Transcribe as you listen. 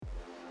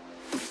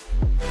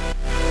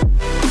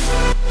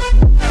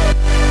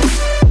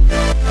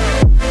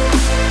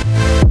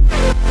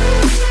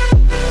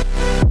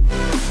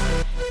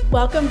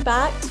Welcome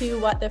back to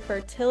What the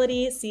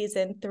Fertility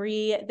Season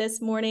 3.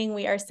 This morning,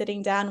 we are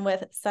sitting down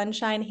with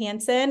Sunshine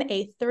Hanson,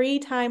 a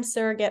three-time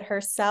surrogate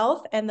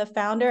herself and the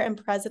founder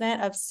and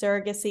president of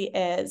Surrogacy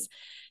Is.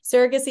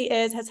 Surrogacy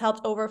Is has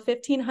helped over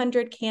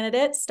 1,500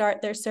 candidates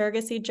start their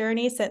surrogacy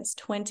journey since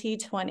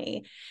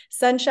 2020.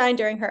 Sunshine,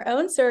 during her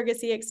own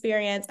surrogacy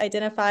experience,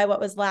 identified what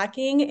was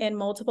lacking in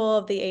multiple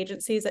of the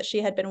agencies that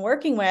she had been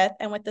working with,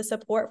 and with the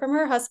support from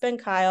her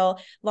husband, Kyle,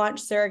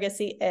 launched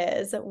Surrogacy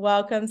Is.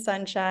 Welcome,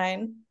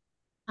 Sunshine.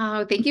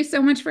 Oh, thank you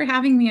so much for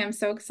having me. I'm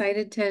so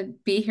excited to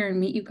be here and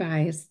meet you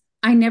guys.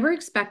 I never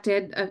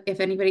expected, if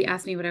anybody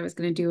asked me what I was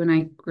going to do when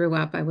I grew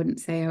up, I wouldn't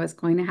say I was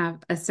going to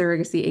have a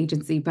surrogacy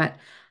agency, but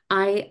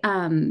I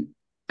um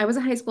I was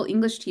a high school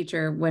English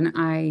teacher when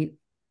I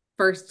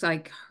first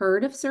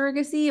heard of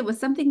surrogacy. It was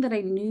something that I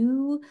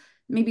knew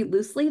maybe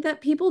loosely that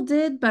people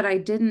did, but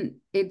it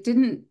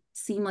didn't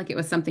seem like it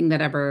was something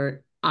that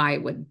ever I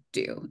would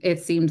do.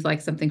 It seemed like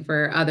something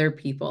for other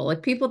people,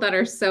 like people that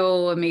are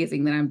so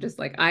amazing that I'm just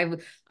like,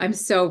 I'm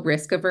so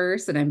risk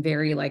averse and I'm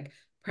very like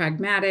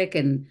pragmatic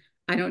and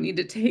I don't need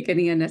to take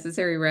any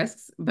unnecessary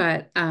risks.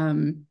 But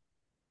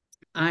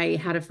I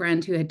had a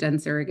friend who had done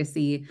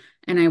surrogacy,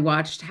 and I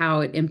watched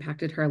how it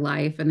impacted her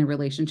life and the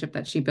relationship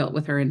that she built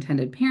with her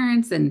intended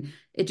parents. And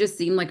it just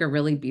seemed like a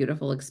really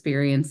beautiful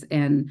experience.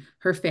 And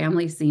her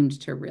family seemed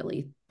to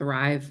really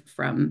thrive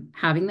from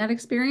having that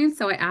experience.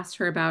 So I asked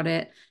her about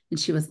it, and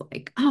she was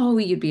like, "Oh,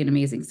 you'd be an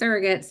amazing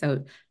surrogate."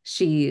 So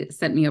she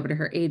sent me over to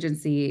her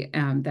agency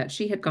that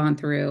she had gone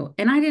through.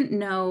 And I didn't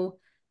know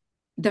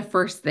the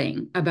first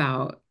thing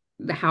about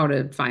how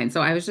to find. So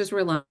I was just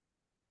relying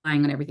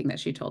on everything that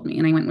she told me.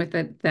 And I went with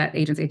that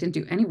agency. I didn't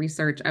do any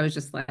research. I was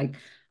just like,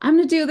 I'm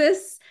going to do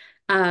this.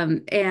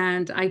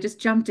 And I just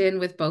jumped in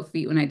with both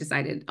feet when I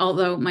decided,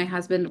 although my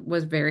husband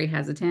was very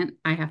hesitant,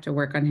 I have to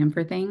work on him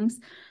for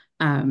things.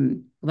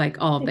 Like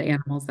all of the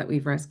animals that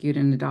we've rescued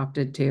and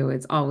adopted too,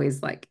 it's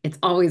always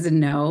a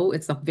no.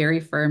 It's a very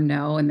firm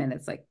no. And then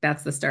it's like,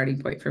 that's the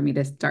starting point for me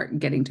to start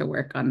getting to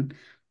work on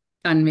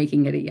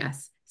making it a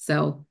yes.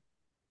 So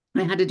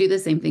I had to do the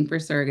same thing for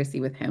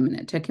surrogacy with him, and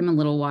it took him a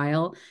little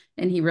while,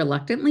 and he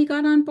reluctantly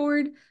got on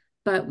board.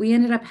 But we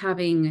ended up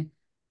having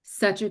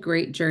such a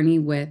great journey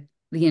with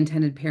the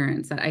intended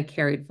parents that I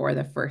carried for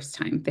the first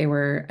time. They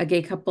were a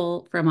gay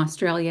couple from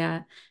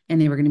Australia, and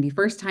they were going to be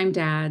first time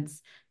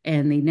dads.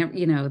 And they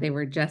never, they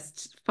were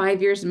just 5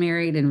 years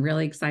married and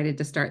really excited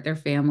to start their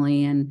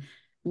family. And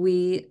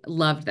we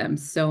loved them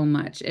so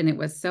much. And it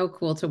was so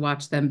cool to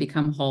watch them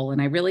become whole.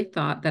 And I really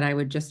thought that I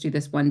would just do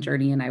this one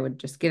journey and I would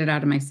just get it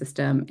out of my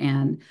system.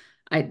 And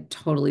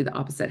totally the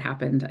opposite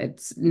happened.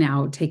 It's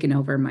now taken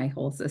over my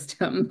whole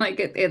system.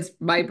 It's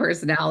my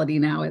personality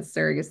now is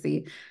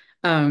surrogacy.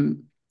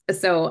 Um,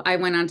 so I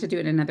went on to do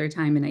it another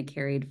time and I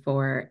carried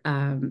for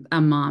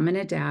a mom and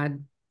a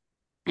dad.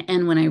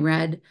 And when I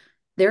read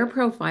their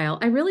profile,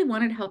 I really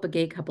wanted to help a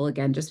gay couple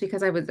again, just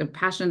because I was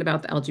passionate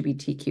about the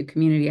LGBTQ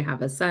community. I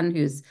have a son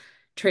who's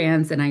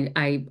trans, and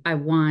I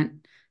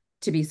want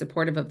to be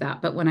supportive of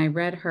that. But when I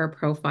read her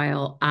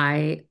profile,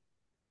 I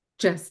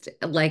just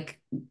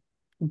like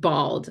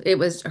bawled.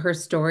 Her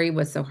story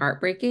was so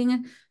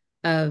heartbreaking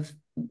of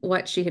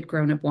what she had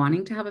grown up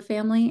wanting to have a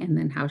family, and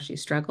then how she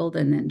struggled,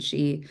 and then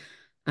she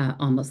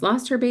almost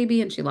lost her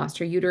baby, and she lost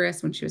her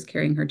uterus when she was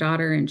carrying her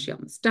daughter, and she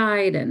almost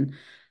died, and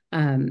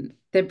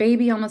the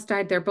baby almost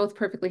died. They're both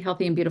perfectly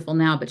healthy and beautiful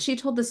now, but she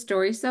told the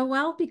story so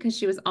well because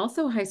she was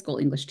also a high school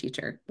English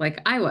teacher,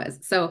 like I was.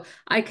 So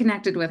I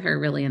connected with her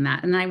really in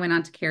that. And I went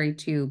on to carry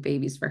two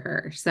babies for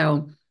her.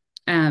 So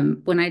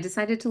when I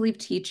decided to leave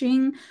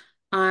teaching,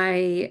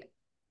 I,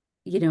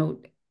 you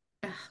know,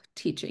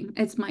 teaching,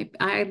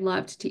 I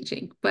loved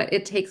teaching, but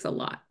it takes a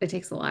lot. It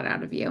takes a lot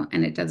out of you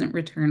and it doesn't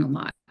return a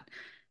lot.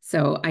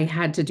 So I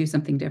had to do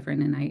something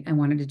different, and I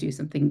wanted to do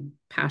something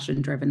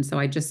passion driven. So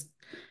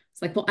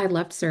it's like, well, I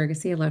loved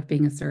surrogacy. I loved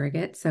being a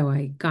surrogate. So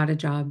I got a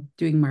job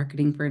doing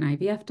marketing for an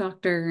IVF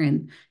doctor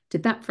and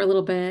did that for a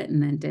little bit,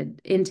 and then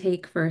did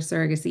intake for a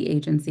surrogacy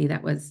agency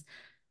that was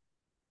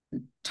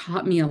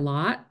taught me a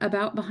lot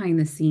about behind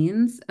the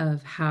scenes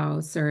of how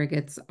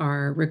surrogates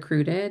are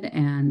recruited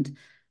and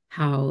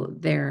how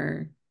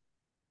they're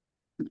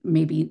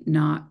maybe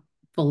not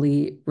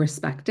fully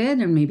respected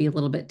and maybe a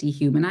little bit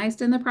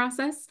dehumanized in the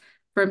process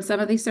from some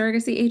of these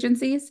surrogacy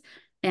agencies.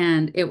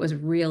 And it was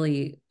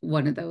really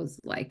one of those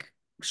like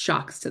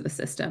shocks to the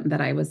system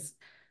that I was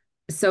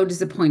so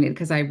disappointed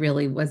because I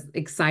really was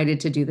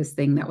excited to do this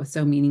thing that was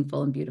so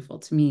meaningful and beautiful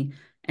to me.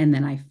 And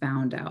then I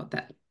found out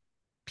that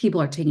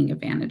people are taking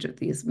advantage of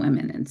these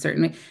women in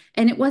certain way.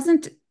 And it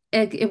wasn't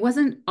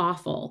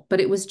awful, but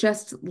it was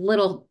just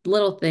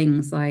little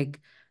things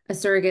like a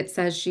surrogate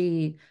says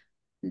she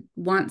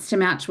wants to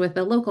match with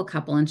a local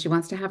couple and she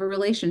wants to have a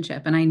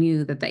relationship. And I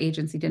knew that the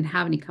agency didn't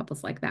have any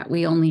couples like that.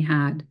 We only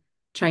had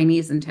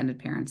Chinese intended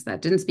parents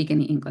that didn't speak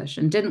any English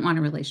and didn't want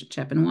a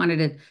relationship and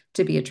wanted it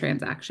to be a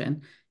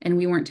transaction. And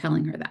we weren't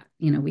telling her that.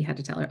 We had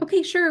to tell her,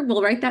 okay, sure,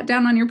 we'll write that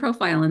down on your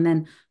profile. And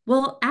then,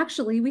 well,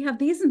 actually, we have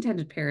these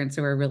intended parents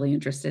who are really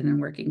interested in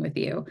working with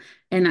you.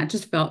 And that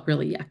just felt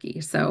really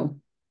yucky. So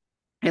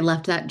I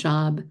left that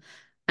job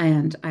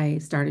and I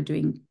started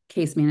doing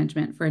case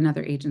management for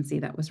another agency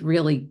that was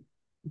really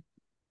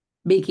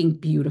making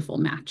beautiful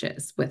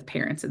matches with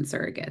parents and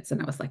surrogates.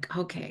 And I was like,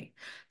 okay,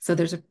 so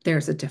there's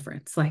a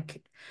difference.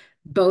 Like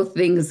both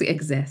things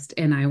exist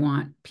and I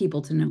want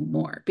people to know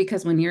more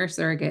because when you're a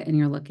surrogate and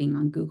you're looking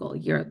on Google,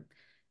 you're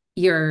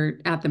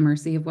at the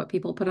mercy of what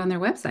people put on their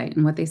website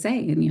and what they say,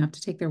 and you have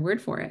to take their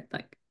word for it.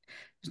 Like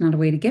there's not a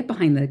way to get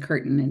behind the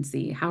curtain and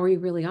see how are you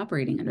really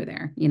operating under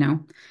there, you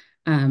know?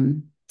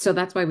 So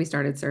that's why we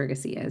started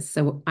Surrogacy is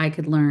so I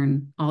could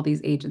learn all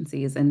these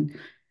agencies and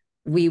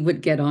we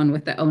would get on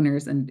with the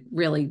owners and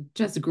really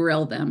just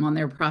grill them on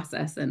their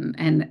process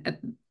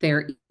and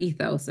their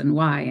ethos and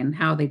why and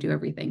how they do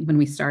everything when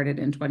we started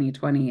in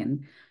 2020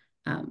 and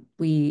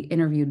we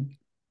interviewed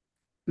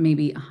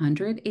maybe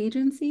 100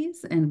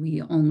 agencies and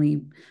we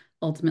only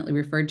ultimately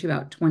referred to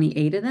about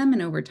 28 of them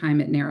and over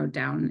time it narrowed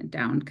down and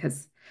down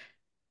because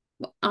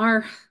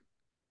our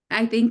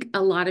I think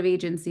a lot of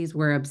agencies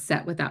were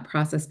upset with that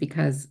process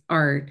because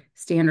our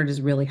standard is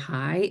really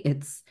high.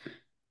 It's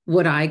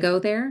would I go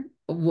there?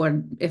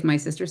 Would if my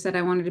sister said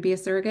I wanted to be a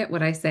surrogate,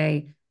 would I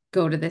say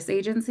go to this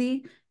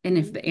agency? And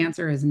if the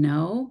answer is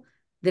no,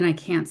 then I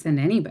can't send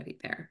anybody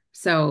there.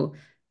 So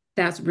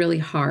that's really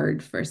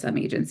hard for some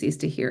agencies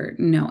to hear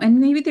no. And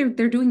maybe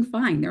they're doing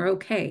fine. They're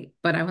okay,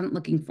 but I wasn't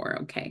looking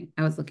for okay.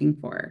 I was looking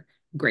for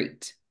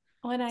great.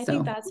 Well, and I think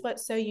So that's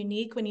what's so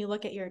unique when you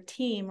look at your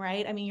team,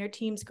 right? I mean, your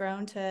team's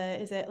grown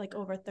to, is it like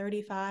over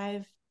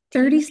 35 team?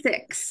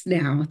 36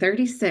 now,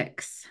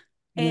 36.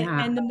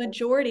 Yeah. And the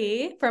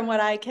majority, from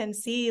what I can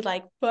see,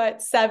 like but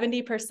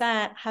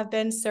 70% have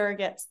been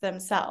surrogates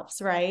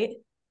themselves, right?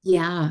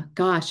 Yeah,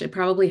 gosh, it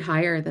probably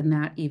higher than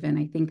that even.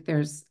 I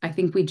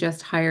think we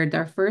just hired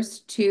our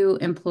first two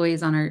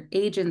employees on our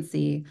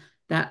agency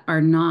that are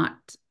not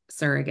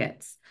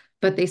surrogates,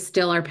 but they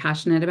still are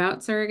passionate about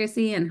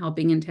surrogacy and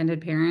helping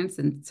intended parents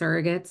and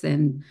surrogates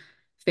and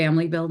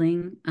family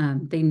building.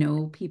 They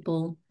know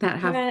people that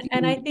have, Yeah,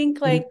 and I think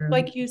been like through.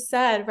 like you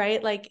said,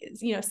 right? Like,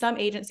 some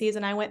agencies,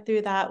 and I went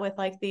through that with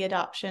like the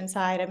adoption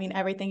side. I mean,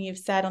 everything you've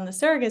said on the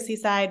surrogacy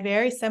side,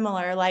 very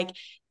similar, like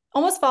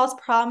almost false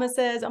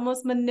promises,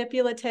 almost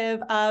manipulative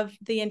of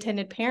the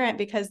intended parent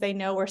because they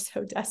know we're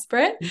so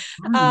desperate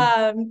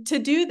Yeah. to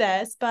do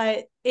this,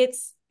 but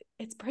it's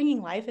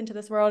bringing life into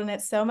this world and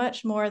it's so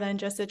much more than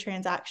just a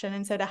transaction.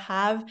 And so to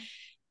have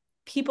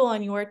people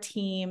on your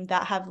team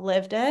that have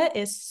lived it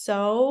is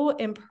so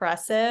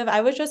impressive.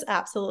 I was just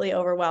absolutely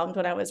overwhelmed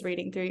when I was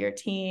reading through your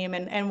team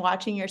and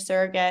watching your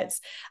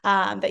surrogates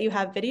that you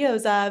have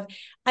videos of.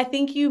 I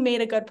think you made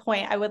a good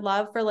point. I would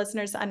love for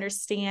listeners to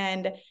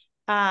understand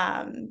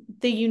the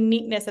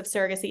uniqueness of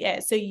surrogacy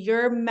is. So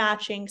you're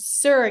matching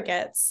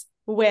surrogates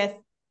with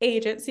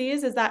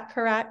agencies. Is that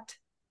correct?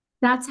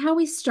 That's how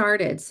we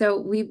started. So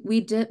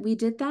we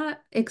did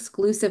that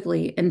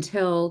exclusively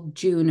until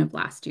June of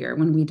last year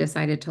when we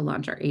decided to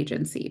launch our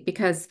agency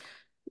because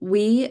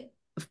we,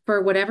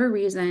 for whatever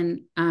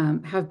reason,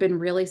 have been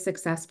really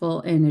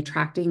successful in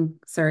attracting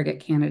surrogate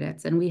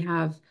candidates, and we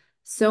have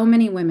so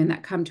many women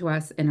that come to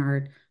us and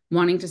are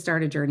wanting to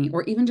start a journey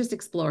or even just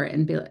explore it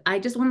and be like, I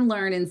just want to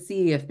learn and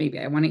see if maybe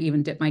I want to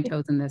even dip my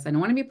toes in this. I don't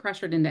want to be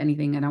pressured into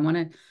anything, and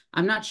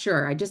I'm not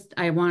sure.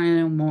 I want to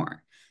know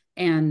more.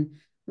 And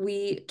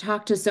we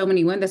talk to so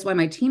many women. That's why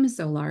my team is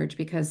so large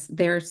because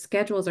their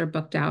schedules are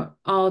booked out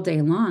all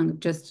day long,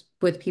 just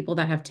with people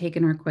that have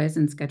taken our quiz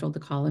and scheduled the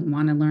call and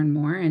want to learn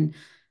more. And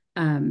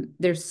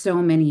there's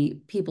so many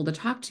people to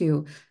talk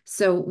to.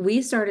 So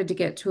we started to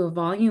get to a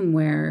volume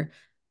where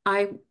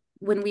I,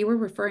 when we were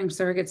referring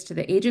surrogates to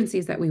the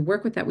agencies that we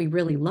work with that we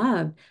really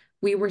loved,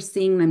 we were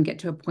seeing them get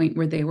to a point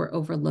where they were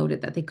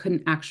overloaded, that they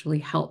couldn't actually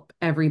help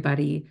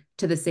everybody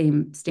to the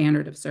same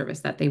standard of service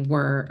that they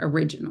were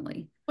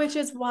originally. Which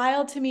is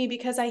wild to me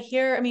because I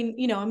hear, I mean,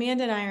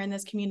 Amanda and I are in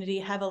this community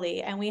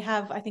heavily, and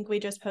I think we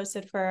just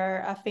posted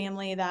for a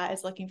family that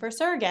is looking for a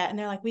surrogate, and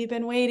they're like, we've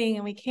been waiting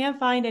and we can't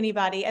find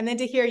anybody. And then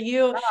to hear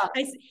you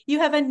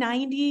have a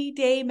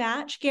 90-day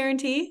match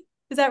guarantee.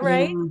 Is that Yeah,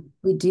 right?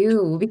 we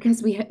do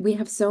because we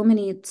have so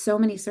many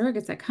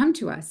surrogates that come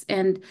to us,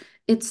 and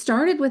it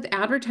started with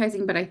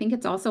advertising, but I think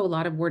it's also a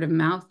lot of word of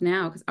mouth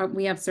now because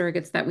we have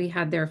surrogates that we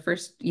had their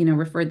first,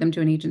 referred them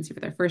to an agency for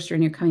their first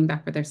journey, or coming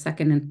back for their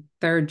second and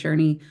third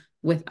journey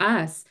with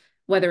us,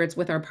 whether it's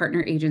with our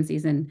partner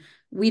agencies, and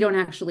we don't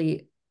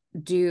actually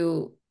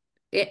do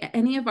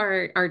any of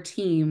our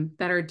team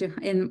that are doing,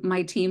 and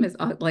my team is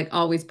like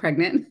always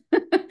pregnant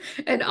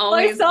and Well,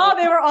 I always saw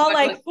they were all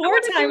like, like I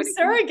want to do four-time it again.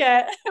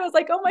 surrogate. I was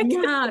like, oh my God.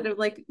 Yeah, and I'm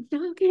like,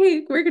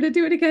 okay, we're gonna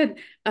do it again.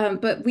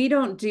 But we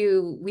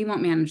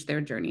won't manage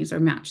their journeys or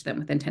match them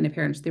with intended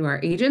parents through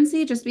our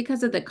agency just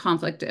because of the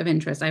conflict of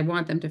interest. I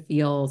want them to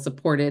feel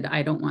supported.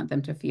 I don't want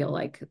them to feel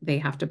like they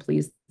have to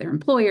please their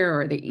employer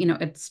or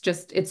it's too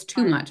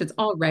Smart. much. It's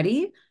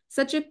already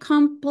such a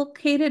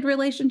complicated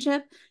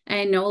relationship. And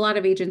I know a lot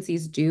of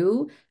agencies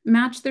do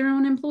match their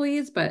own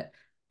employees, but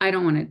I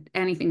don't want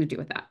anything to do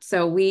with that.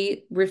 So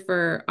we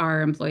refer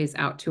our employees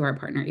out to our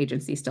partner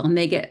agency still, and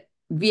they get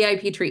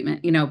VIP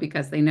treatment,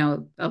 because they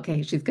know,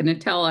 okay, she's going to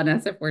tell on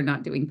us if we're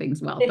not doing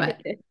things well.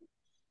 But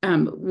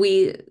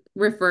we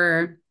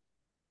refer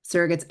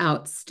surrogates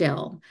out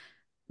still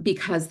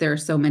because there are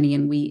so many,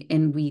 and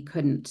we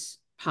couldn't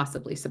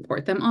possibly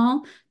support them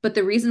all. But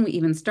the reason we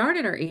even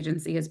started our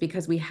agency is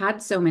because we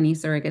had so many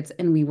surrogates,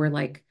 and we were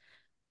like,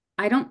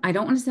 I don't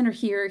want to send her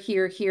here,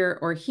 here, here,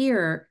 or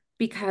here,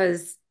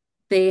 because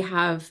they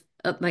have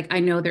like, I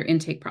know their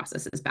intake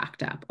process is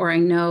backed up, or I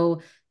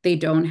know they're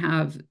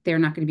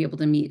not going to be able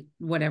to meet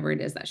whatever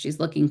it is that she's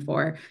looking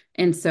for.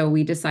 And so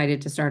we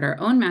decided to start our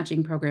own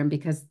matching program,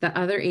 because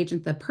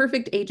the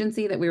perfect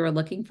agency that we were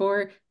looking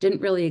for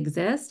didn't really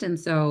exist. And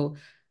so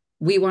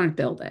we want to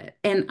build it.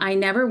 And I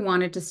never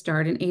wanted to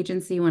start an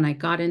agency. When I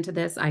got into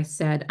this, I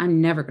said,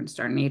 I'm never going to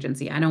start an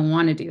agency. I don't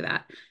want to do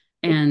that.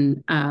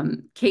 And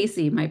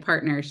Casey, my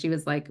partner, she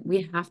was like,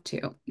 we have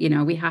to,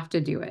 we have to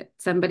do it.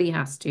 Somebody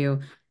has to.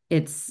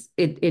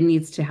 It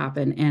needs to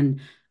happen. And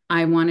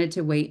I wanted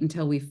to wait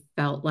until we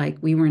felt like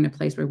we were in a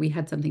place where we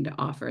had something to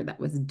offer that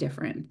was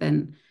different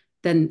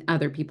than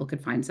other people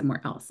could find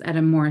somewhere else, at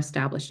a more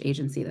established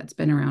agency that's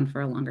been around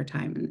for a longer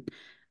time.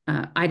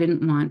 And I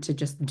didn't want to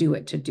just do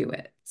it to do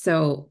it.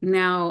 So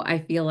now I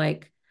feel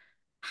like,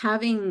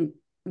 having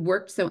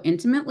worked so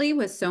intimately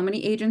with so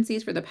many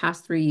agencies for the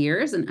past 3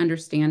 years, and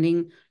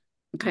understanding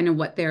kind of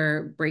what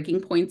their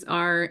breaking points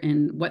are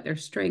and what their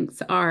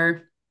strengths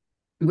are,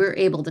 we're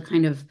able to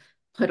kind of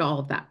put all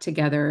of that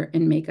together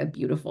and make a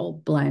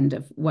beautiful blend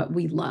of what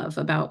we love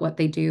about what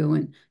they do,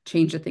 and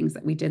change the things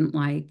that we didn't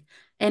like.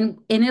 And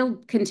it'll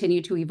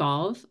continue to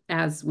evolve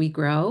as we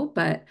grow.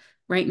 But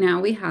right now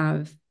we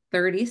have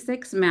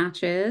 36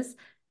 matches.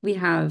 We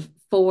have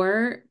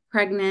 4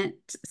 pregnant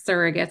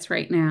surrogates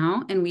right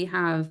now. And we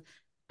have,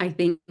 I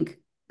think,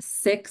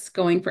 6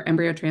 going for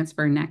embryo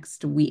transfer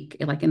next week,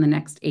 like in the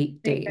next 8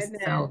 Thank days.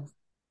 goodness. So How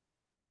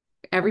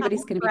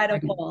everybody's going to be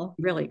pregnant. incredible.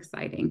 Really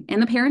exciting.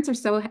 And the parents are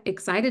so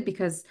excited,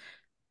 because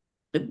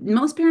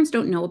most parents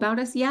don't know about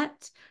us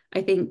yet.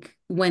 I think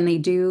when they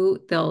do,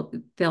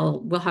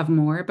 we'll have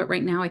more. But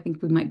right now, I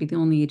think we might be the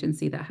only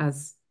agency that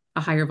has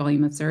a higher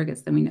volume of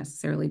surrogates than we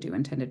necessarily do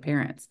intended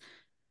parents.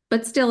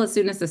 But still, as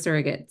soon as the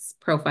surrogate's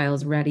profile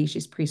is ready,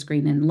 she's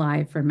pre-screened and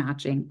live for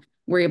matching,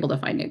 we're able to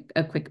find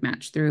a quick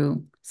match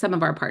through some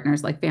of our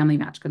partners, like Family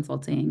Match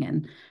Consulting,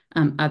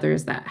 and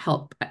others that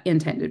help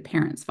intended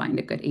parents find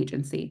a good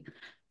agency.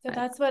 So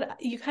that's what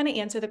you kind of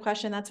answered the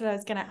question. That's what I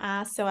was going to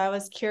ask. So I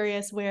was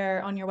curious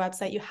where on your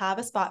website you have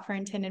a spot for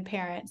intended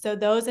parents. So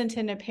those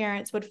intended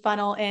parents would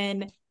funnel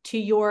in to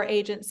your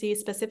agency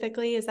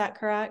specifically. Is that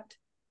correct?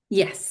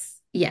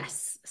 Yes,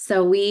 yes.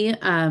 So we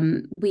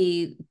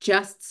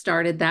just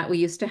started that. We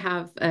used to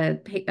have a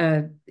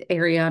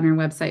area on our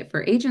website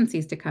for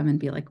agencies to come and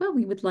be like, well,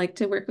 we would like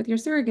to work with your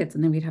surrogates,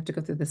 and then we'd have to go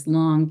through this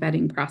long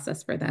vetting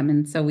process for them.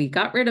 And so we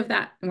got rid of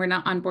that. We're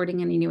not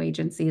onboarding any new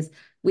agencies.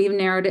 We've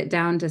narrowed it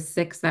down to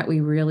 6 that we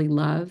really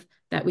love,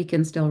 that we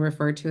can still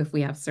refer to if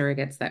we have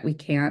surrogates that we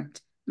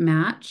can't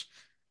match.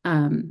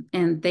 And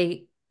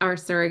they are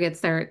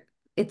surrogates.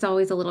 It's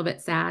always a little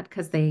bit sad,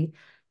 because they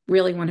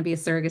really want to be a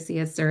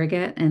surrogacy as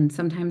surrogate, and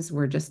sometimes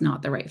we're just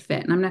not the right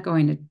fit. And I'm not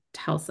going to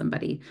tell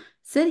somebody,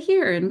 sit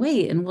here and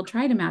wait and we'll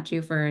try to match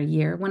you for a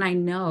year, when I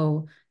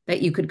know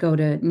that you could go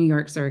to New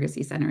York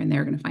Surrogacy Center and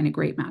they're going to find a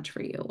great match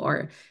for you.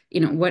 Or,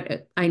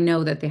 what, I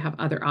know that they have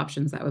other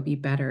options that would be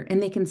better,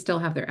 and they can still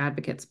have their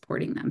advocate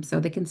supporting them. So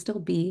they can still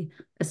be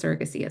a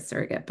surrogacy as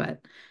surrogate,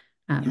 but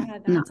Yeah,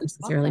 not that's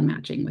necessarily awesome.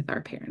 matching with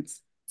our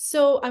parents.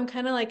 So I'm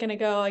kind of like going to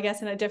go, I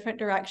guess, in a different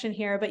direction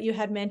here, but you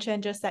had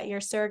mentioned just that your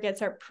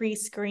surrogates are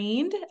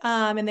pre-screened,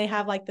 and they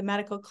have like the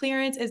medical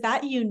clearance. Is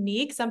that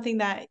unique, something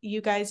that you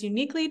guys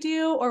uniquely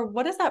do? Or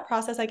what does that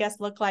process, I guess,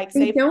 look like,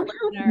 They say, for don't a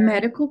have listener?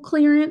 medical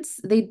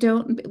clearance. They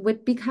don't,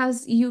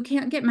 because you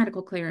can't get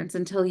medical clearance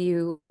until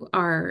you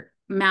are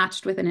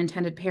matched with an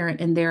intended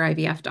parent, and their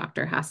IVF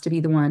doctor has to be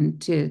the one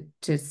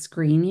to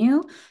screen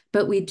you.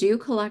 But we do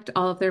collect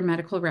all of their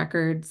medical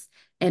records,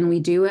 and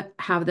we do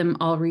have them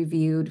all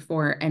reviewed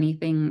for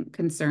anything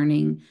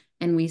concerning.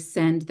 And we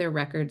send their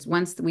records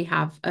once we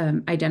have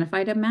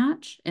identified a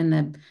match, and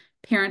the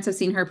parents have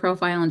seen her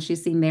profile and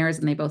she's seen theirs,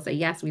 and they both say,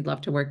 yes, we'd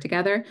love to work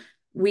together.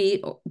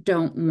 We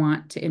don't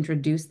want to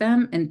introduce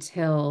them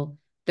until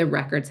the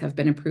records have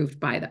been approved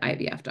by the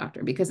IVF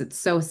doctor, because it's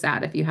so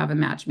sad if you have a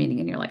match meeting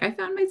and you're like, I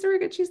found my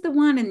surrogate, she's the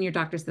one, and your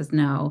doctor says,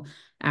 no,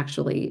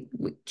 actually,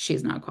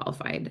 she's not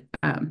qualified.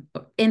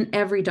 And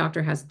every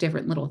doctor has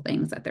different little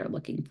things that they're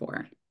looking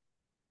for.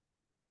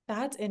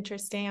 That's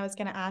interesting. I was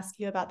going to ask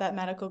you about that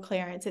medical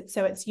clearance.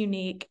 It's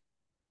unique.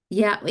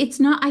 Yeah, it's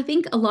not, I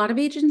think a lot of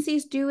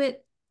agencies do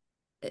it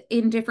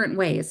in different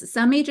ways.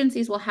 Some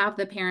agencies will have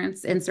the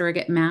parents and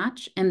surrogate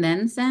match and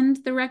then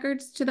send the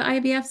records to the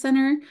IVF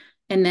center.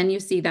 And then you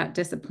see that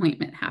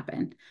disappointment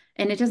happen.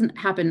 And it doesn't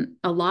happen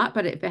a lot,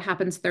 but if it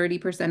happens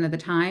 30% of the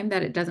time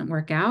that it doesn't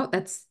work out,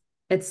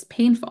 it's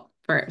painful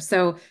for.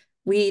 So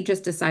we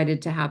just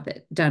decided to have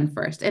it done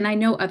first. And I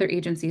know other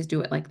agencies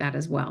do it like that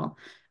as well.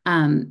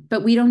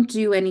 But we don't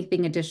do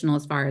anything additional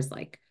as far as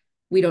like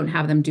we don't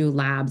have them do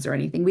labs or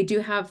anything. We do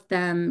have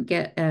them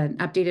get an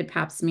updated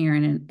pap smear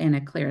and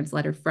a clearance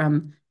letter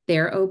from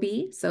their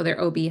OB. So their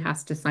OB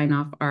has to sign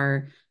off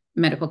our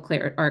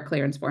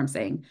clearance form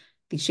saying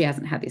she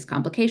hasn't had these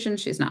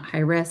complications, she's not high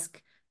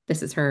risk,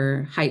 this is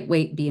her height,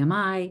 weight,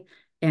 BMI,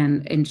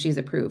 and she's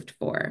approved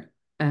for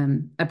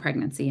a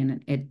pregnancy,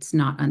 and it's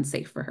not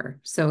unsafe for her.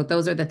 So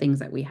those are the things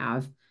that we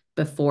have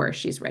before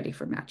she's ready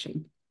for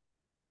matching.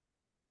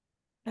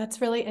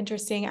 That's really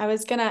interesting. I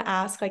was gonna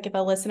ask, like, if a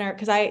listener,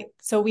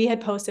 so we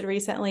had posted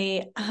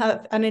recently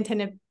an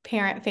intended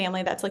parent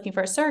family that's looking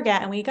for a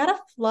surrogate, and we got a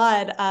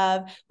flood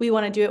of, we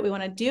want to do it, we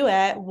want to do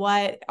it.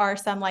 What are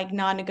some like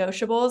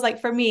non-negotiables? Like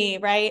for me,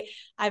 right?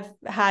 I've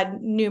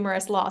had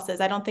numerous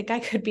losses. I don't think I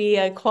could be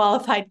a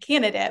qualified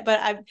candidate,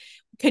 but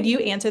could you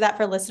answer that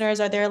for listeners?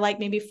 Are there like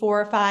maybe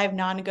 4 or 5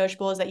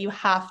 non-negotiables that you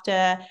have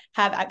to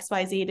have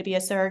XYZ to be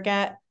a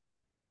surrogate?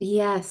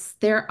 Yes,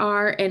 there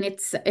are, and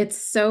it's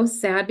so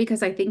sad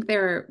because I think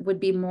there would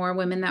be more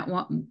women that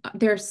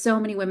there are so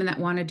many women that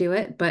want to do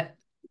it, but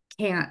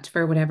can't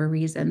for whatever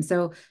reason.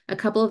 So a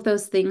couple of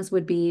those things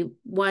would be,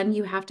 one,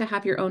 you have to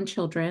have your own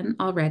children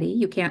already.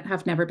 You can't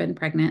have never been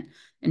pregnant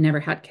and never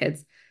had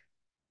kids.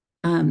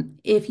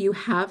 If you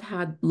have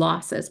had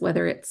losses,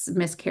 whether it's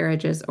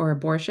miscarriages or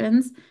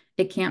abortions,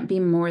 it can't be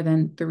more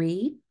than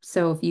 3.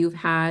 So if you've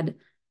had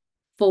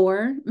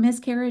 4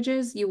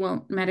 miscarriages, you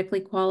won't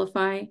medically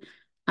qualify.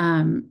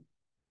 Um,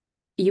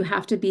 you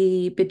have to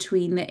be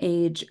between the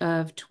age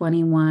of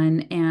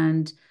 21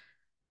 and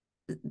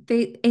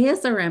the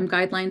ASRM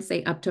guidelines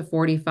say up to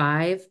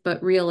 45,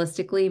 but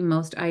realistically,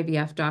 most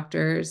IVF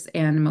doctors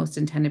and most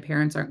intended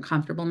parents aren't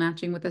comfortable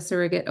matching with a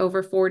surrogate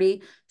over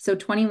 40. So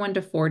 21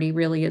 to 40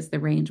 really is the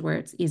range where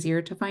it's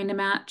easier to find a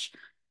match.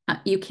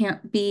 You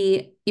can't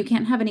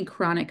have any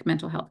chronic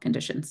mental health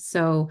conditions.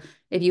 So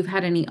if you've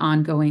had any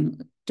ongoing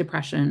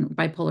depression,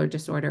 bipolar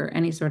disorder,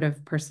 any sort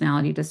of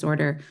personality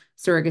disorder,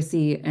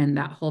 surrogacy, and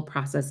that whole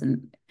process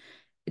and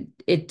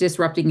it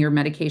disrupting your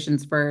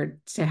medications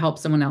to help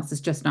someone else is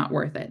just not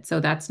worth it. So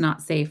that's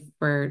not safe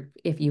for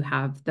if you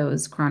have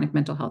those chronic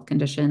mental health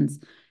conditions.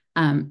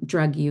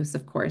 Drug use,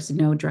 of course,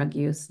 no drug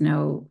use,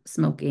 no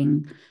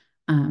smoking.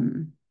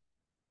 Um,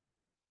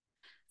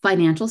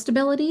 Financial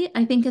stability,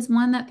 I think, is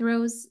one that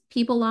throws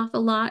people off a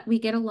lot. We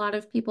get a lot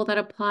of people that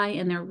apply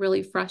and they're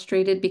really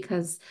frustrated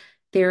because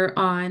they're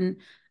on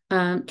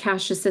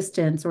cash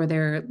assistance or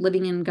they're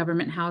living in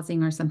government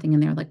housing or something.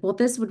 And they're like, well,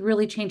 this would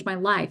really change my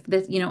life.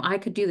 This, I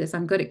could do this.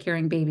 I'm good at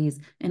carrying babies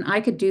and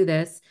I could do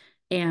this.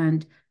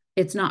 And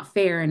it's not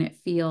fair and it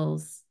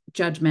feels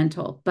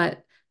judgmental.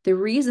 But the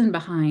reason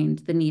behind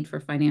the need for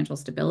financial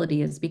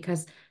stability is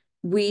because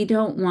we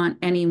don't want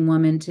any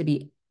woman to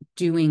be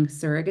doing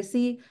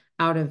surrogacy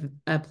out of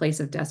a place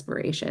of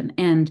desperation.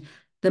 And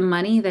the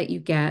money that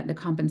you get, the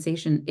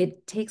compensation,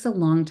 it takes a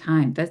long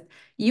time. That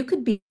you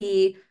could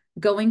be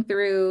going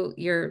through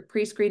your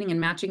pre-screening and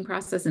matching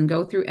process and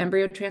go through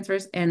embryo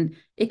transfers, and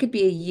it could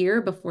be a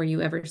year before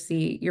you ever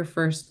see your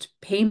first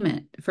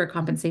payment for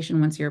compensation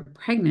once you're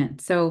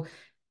pregnant. So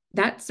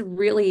that's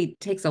really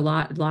takes a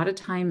lot of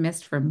time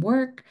missed from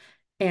work.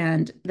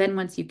 And then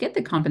once you get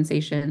the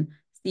compensation,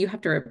 you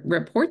have to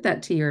report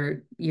that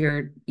to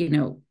your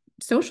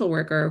social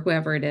worker or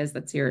whoever it is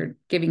that's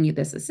giving you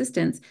this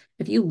assistance.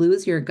 If you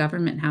lose your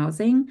government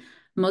housing,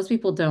 most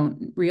people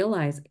don't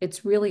realize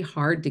it's really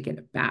hard to get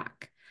it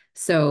back.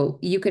 So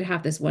you could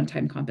have this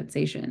one-time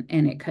compensation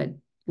and it could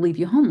leave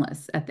you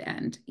homeless at the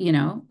end,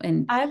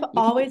 and I've you can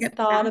always get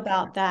thought back.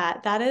 about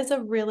that. That is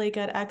a really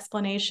good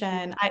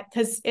explanation.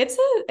 Because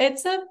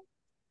it's a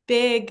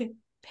big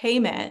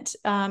payment,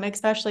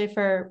 especially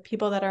for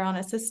people that are on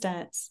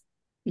assistance.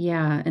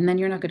 Yeah, and then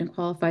you're not going to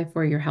qualify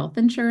for your health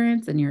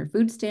insurance and your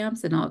food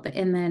stamps and all that.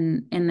 And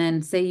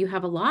then say you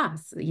have a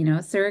loss.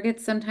 Surrogates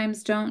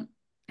sometimes don't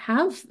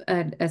have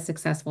a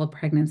successful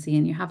pregnancy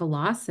and you have a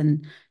loss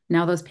and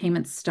now those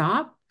payments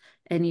stop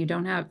and you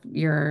don't have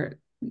your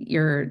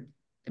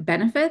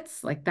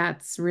benefits. Like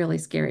that's really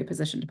scary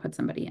position to put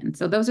somebody in.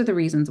 So those are the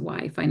reasons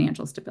why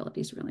financial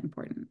stability is really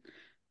important.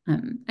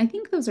 I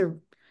think those are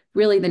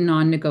really the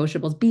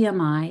non-negotiables.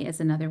 BMI is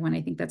another one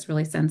I think that's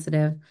really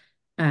sensitive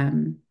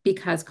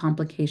because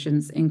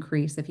complications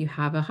increase if you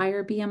have a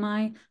higher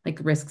BMI, like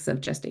risks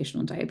of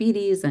gestational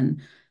diabetes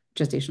and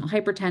gestational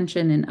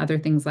hypertension and other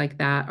things like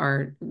that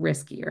are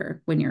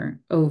riskier when you're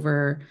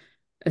over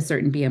a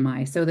certain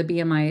BMI. So the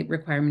BMI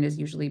requirement is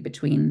usually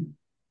between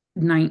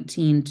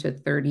 19 to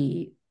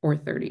 30 or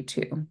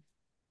 32,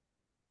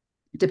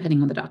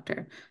 depending on the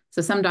doctor.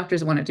 So some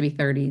doctors want it to be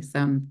 30,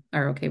 some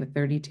are okay with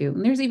 32.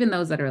 And there's even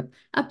those that are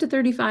up to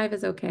 35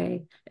 is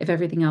okay if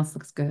everything else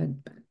looks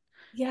good. But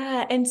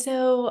Yeah, and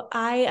so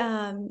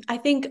I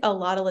think a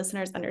lot of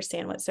listeners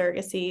understand what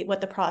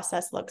the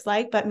process looks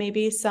like, but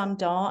maybe some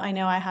don't. I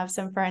know I have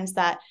some friends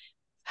that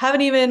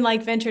haven't even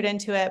like ventured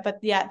into it, but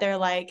yet they're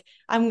like,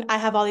 I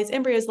have all these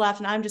embryos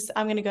left and I'm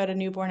going to go to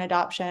newborn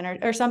adoption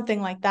or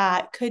something like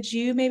that. Could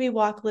you maybe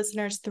walk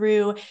listeners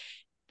through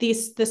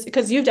this,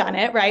 because you've done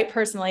it, right?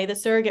 Personally, the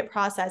surrogate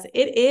process,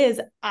 it is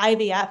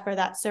IVF for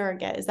that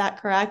surrogate. Is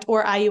that correct?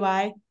 Or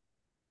IUI?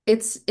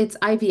 It's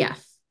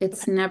IVF.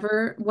 It's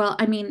never, well,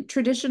 I mean,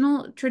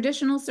 traditional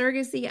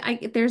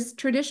surrogacy, there's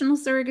traditional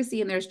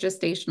surrogacy and there's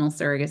gestational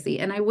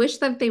surrogacy. And I wish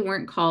that they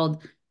weren't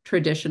called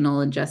traditional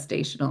and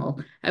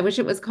gestational. I wish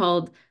it was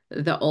called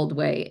the old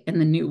way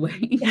and the new way,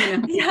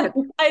 Yeah, yeah,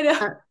 because I know.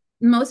 uh,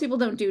 most people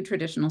don't do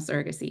traditional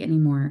surrogacy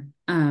anymore.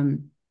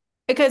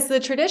 Because the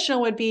traditional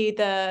would be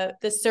the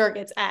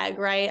surrogate's egg,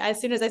 right? As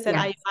soon as I said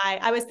Yeah.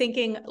 IUI, was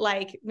thinking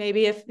like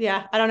maybe if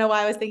yeah, I don't know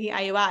why I was thinking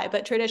IUI,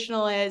 but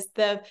traditional is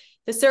the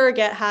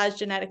surrogate has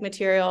genetic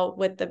material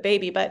with the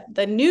baby, but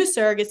the new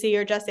surrogacy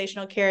or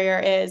gestational carrier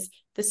is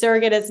the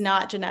surrogate is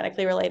not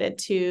genetically related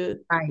to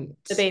the Right.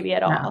 baby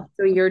at Yeah. all.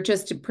 So you're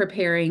just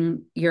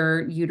preparing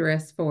your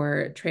uterus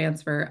for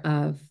transfer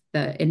of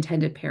the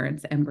intended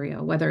parent's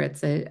embryo, whether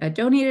it's a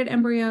donated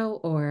embryo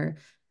or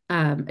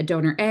a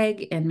donor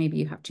egg, and maybe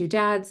you have two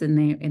dads and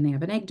they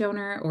have an egg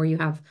donor, or you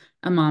have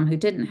a mom who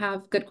didn't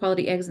have good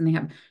quality eggs and they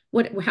have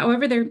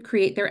however they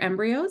create their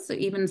embryos. So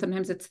even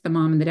sometimes it's the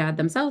mom and the dad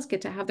themselves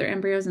get to have their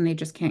embryos and they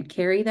just can't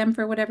carry them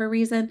for whatever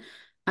reason.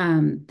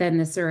 Then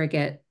the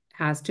surrogate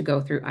has to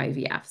go through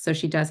IVF. So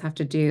she does have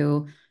to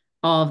do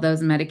all of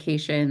those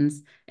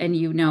medications, and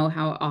you know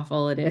how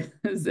awful it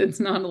is. It's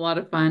not a lot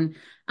of fun.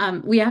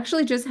 We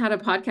actually just had a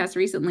podcast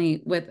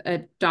recently with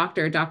a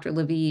doctor, Dr.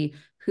 Levy,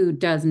 who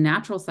does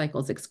natural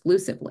cycles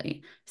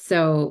exclusively.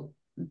 So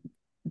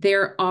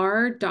there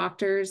are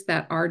doctors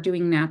that are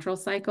doing natural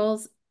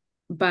cycles,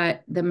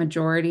 but the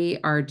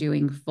majority are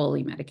doing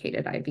fully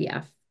medicated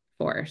IVF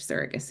for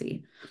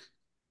surrogacy.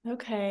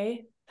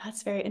 Okay,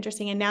 that's very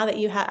interesting. And now that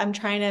you have, I'm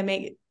trying to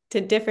make to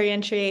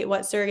differentiate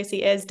what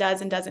surrogacy is, does,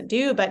 and doesn't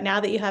do. But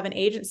now that you have an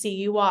agency,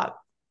 you walk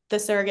the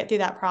surrogate through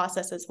that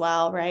process as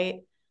well,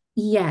 right?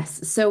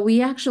 Yes. So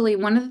we actually,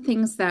 one of the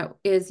things that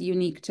is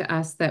unique to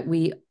us that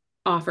we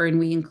offer and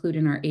we include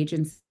in our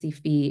agency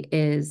fee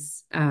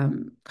is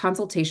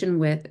consultation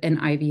with an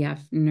IVF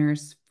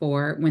nurse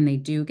for when they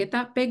do get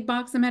that big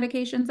box of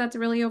medications that's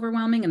really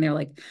overwhelming. And they're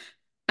like,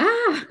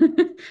 ah,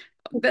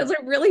 those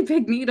are really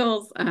big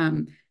needles.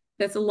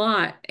 That's a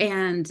lot.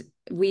 And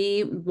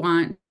we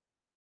want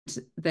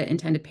the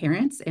intended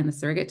parents and the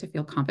surrogate to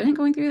feel confident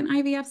going through an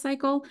IVF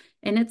cycle.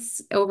 And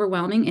it's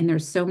overwhelming and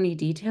there's so many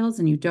details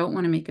and you don't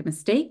want to make a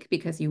mistake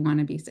because you want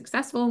to be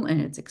successful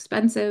and it's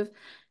expensive.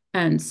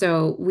 And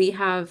so we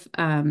have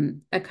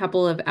a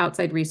couple of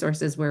outside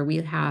resources where we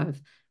have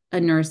a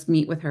nurse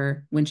meet with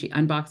her when she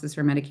unboxes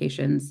her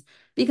medications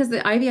because the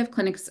IVF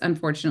clinics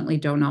unfortunately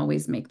don't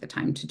always make the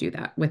time to do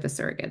that with the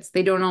surrogates.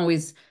 They don't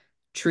always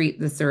treat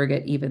the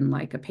surrogate even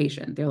like a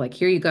patient. They're like,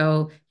 here you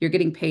go, you're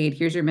getting paid,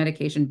 here's your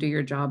medication, do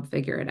your job,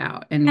 figure it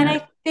out. And And you're,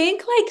 I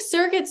think like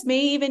surrogates may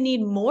even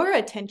need more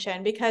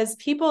attention because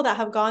people that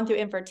have gone through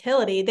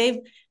infertility, they've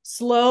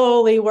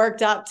slowly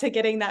worked up to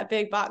getting that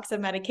big box of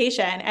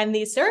medication. And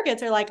these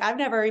surrogates are like, I've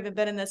never even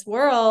been in this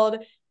world.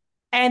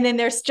 And then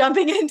they're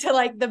jumping into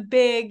like the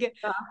big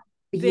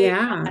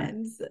yeah.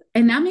 ones.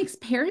 And that makes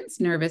parents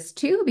nervous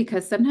too,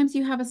 because sometimes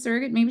you have a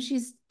surrogate, maybe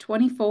she's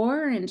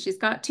 24 and she's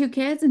got two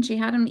kids and she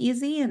had them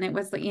easy. And it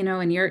was like,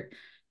 and you're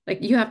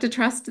like, you have to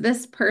trust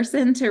this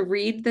person to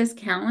read this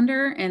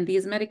calendar and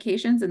these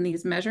medications and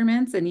these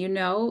measurements. And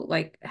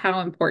like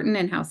how important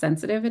and how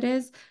sensitive it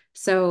is.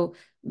 So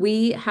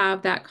we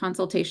have that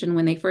consultation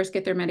when they first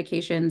get their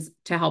medications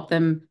to help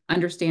them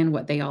understand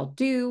what they all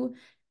do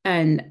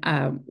and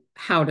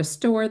how to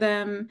store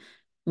them,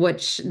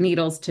 which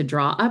needles to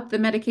draw up the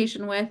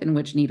medication with and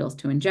which needles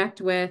to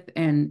inject with,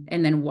 and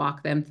then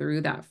walk them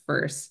through that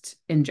first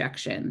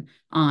injection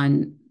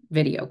on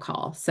video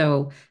call.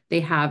 So they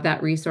have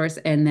that resource.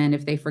 And then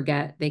if they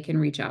forget, they can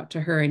reach out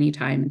to her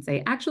anytime and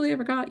say, actually, I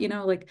forgot,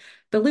 like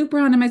the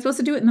Lupron, am I supposed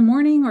to do it in the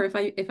morning? Or if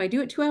I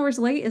do it 2 hours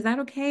late, is that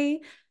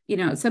okay?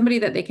 Somebody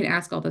that they can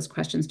ask all those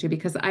questions to,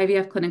 because the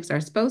IVF clinics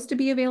are supposed to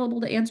be available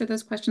to answer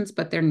those questions,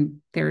 but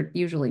they're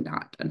usually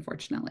not,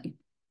 unfortunately.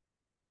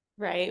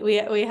 Right. We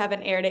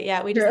haven't aired it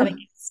yet. We just had a True.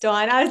 guest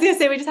on. I was gonna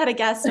say we just had a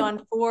guest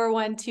on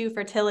 412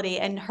 Fertility,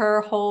 and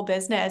her whole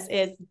business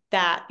is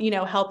that,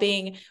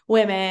 helping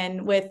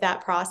women with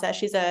that process.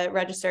 She's a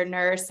registered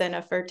nurse and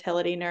a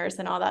fertility nurse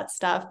and all that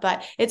stuff.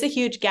 But it's a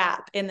huge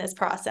gap in this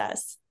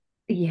process.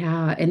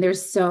 Yeah, and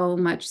there's so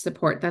much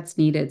support that's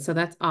needed. So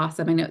that's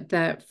awesome. I know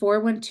the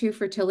 412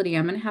 fertility,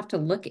 I'm going to have to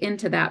look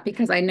into that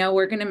because I know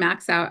we're going to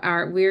max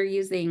out we're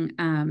using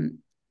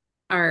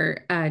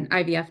our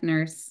IVF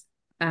nurse,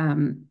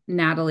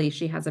 Natalie.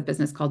 She has a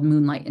business called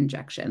Moonlight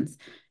Injections,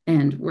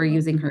 and we're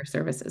using her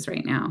services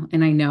right now.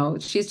 And I know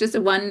she's just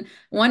a one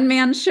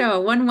man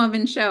show, one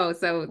woman show.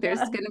 So there's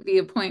going to be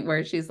a point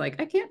where she's like,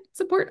 I can't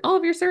support all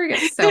of your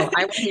surrogates. So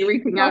I will be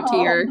reaching out to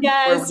Oh, your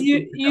yes, 412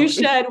 you fertility.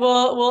 should.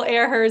 We'll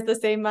air hers the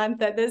same month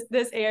that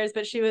this airs,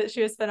 but she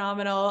was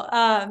phenomenal.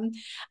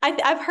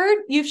 I've heard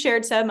you've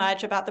shared so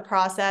much about the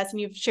process and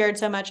you've shared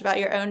so much about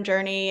your own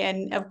journey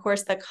and of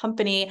course the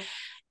company.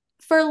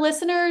 For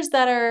listeners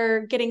that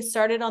are getting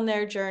started on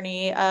their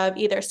journey of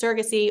either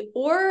surrogacy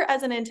or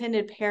as an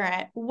intended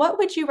parent, what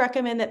would you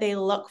recommend that they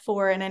look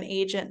for in an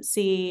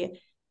agency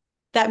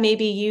that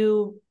maybe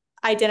you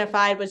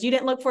identified was you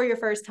didn't look for your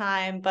first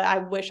time, but I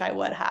wish I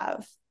would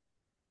have?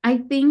 I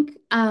think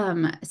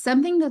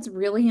something that's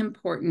really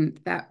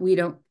important that we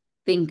don't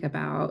think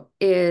about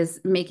is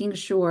making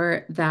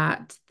sure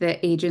that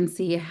the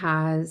agency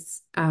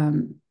has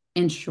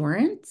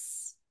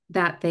insurance,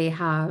 that they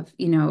have,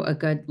 a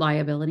good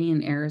liability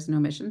and errors and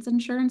omissions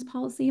insurance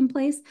policy in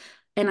place.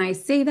 And I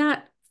say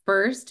that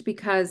first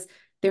because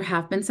there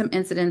have been some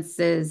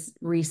incidences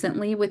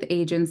recently with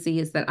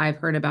agencies that I've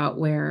heard about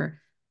where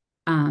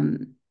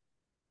um,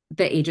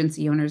 the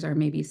agency owners are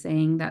maybe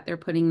saying that they're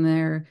putting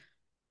their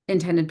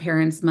intended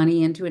parents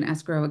money into an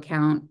escrow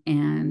account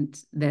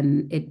and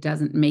then it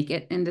doesn't make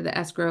it into the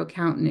escrow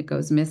account and it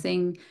goes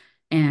missing.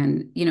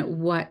 And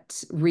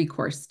what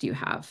recourse do you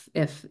have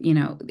if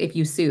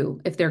you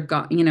sue, if they're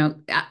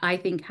gone? I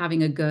think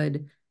having a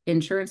good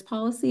insurance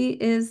policy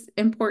is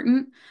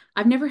important.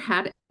 I've never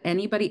had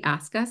anybody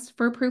ask us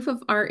for proof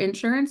of our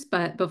insurance,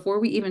 but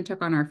before we even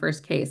took on our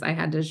first case, I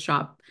had to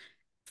shop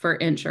for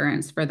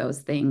insurance for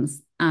those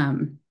things.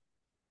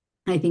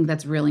 I think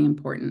that's really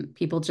important.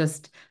 People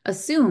just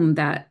assume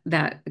that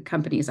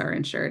companies are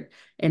insured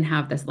and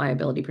have this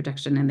liability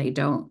protection, and they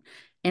don't.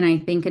 And I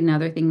think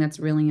another thing that's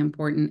really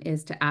important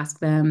is to ask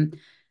them,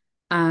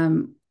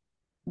 um,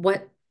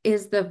 what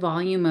is the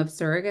volume of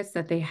surrogates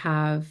that they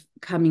have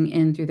coming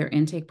in through their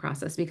intake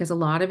process? Because a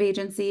lot of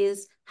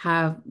agencies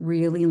have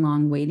really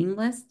long waiting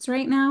lists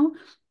right now.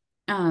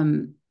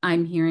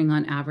 I'm hearing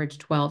on average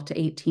 12 to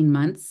 18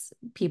 months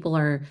people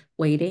are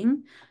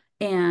waiting.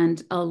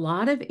 And a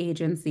lot of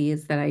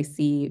agencies that I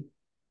see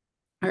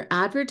are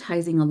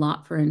advertising a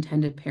lot for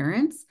intended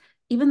parents,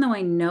 even though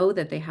I know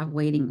that they have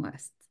waiting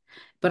lists.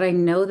 But I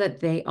know that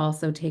they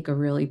also take a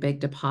really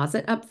big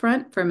deposit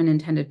upfront from an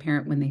intended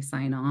parent when they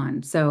sign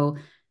on. So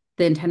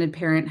the intended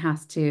parent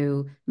has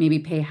to maybe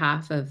pay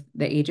half of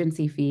the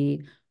agency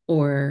fee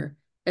or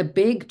a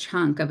big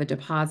chunk of a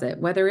deposit,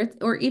 whether it's,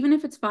 or even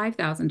if it's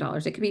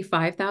 $5,000, it could be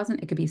 5,000,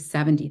 it could be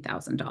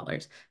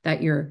 $70,000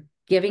 that you're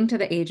giving to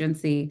the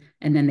agency.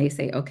 And then they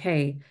say,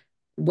 okay,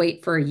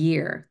 wait for a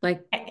year.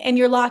 Like, And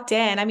you're locked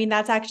in. I mean,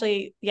 that's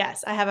actually,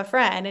 yes, I have a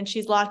friend and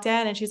she's locked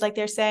in and she's like,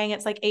 they're saying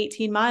it's like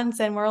 18 months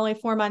and we're only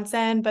 4 months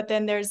in. But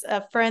then there's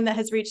a friend that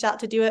has reached out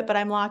to do it, but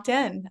I'm locked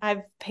in.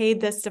 I've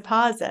paid this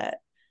deposit.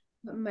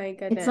 Oh my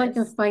it's like a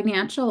goodness.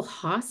 financial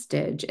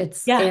hostage.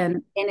 It's Yeah.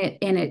 and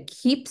it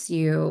keeps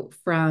you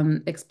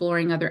from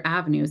exploring other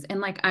avenues.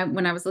 And like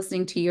when I was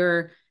listening to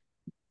your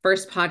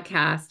first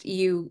podcast,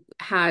 you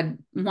had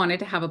wanted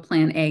to have a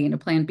plan A and a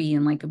plan B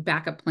and like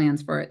backup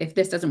plans for if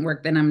this doesn't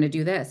work, then I'm going to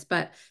do this.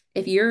 But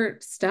if you're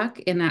stuck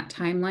in that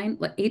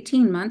timeline, like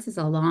 18 months is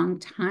a long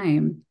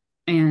time.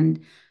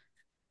 And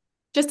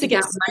Just to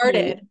get that money,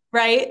 started,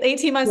 right?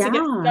 18 months to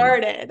get yeah,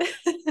 started.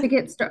 to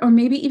get started, or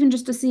maybe even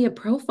just to see a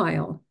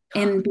profile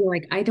and be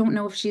like, I don't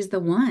know if she's the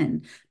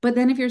one. But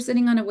then if you're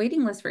sitting on a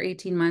waiting list for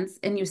 18 months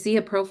and you see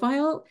a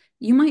profile,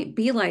 you might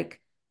be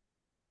like,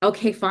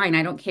 okay, fine.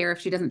 I don't care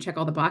if she doesn't check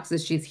all the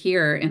boxes. She's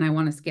here and I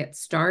want to get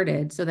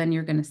started. So then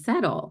you're going to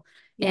settle.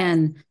 Yes.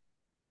 And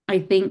I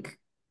think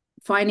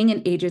finding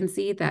an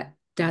agency that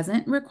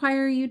doesn't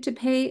require you to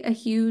pay a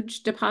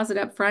huge deposit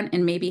up front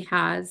and maybe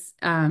has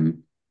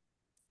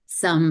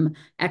some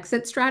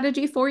exit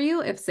strategy for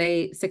you. If,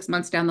 say, 6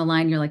 months down the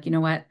line, you're like, you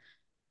know what?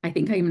 I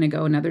think I'm going to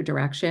go another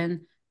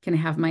direction. Can I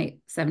have my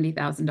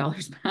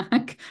 $70,000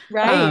 back?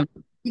 Right.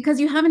 Because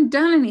you haven't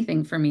done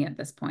anything for me at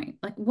this point.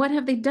 Like, what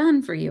have they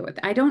done for you?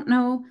 I don't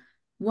know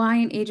why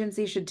an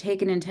agency should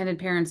take an intended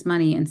parent's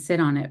money and sit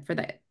on it for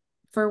that.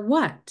 For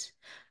what?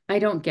 I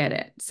don't get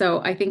it.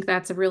 So I think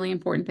that's a really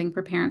important thing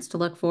for parents to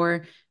look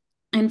for.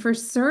 And for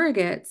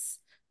surrogates,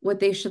 what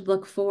they should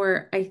look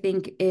for, I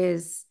think,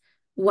 is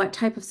what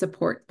type of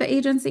support the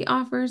agency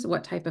offers,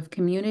 what type of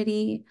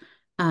community,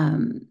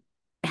 um,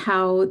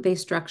 how they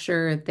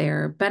structure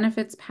their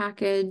benefits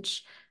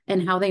package,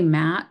 and how they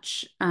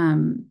match.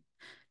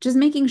 Just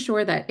making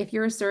sure that if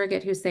you're a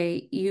surrogate who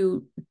say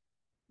you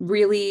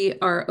really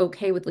are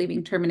okay with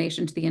leaving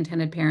termination to the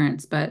intended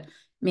parents, but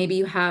maybe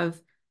you have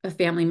a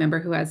family member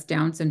who has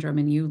Down syndrome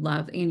and you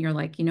love, and you're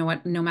like, you know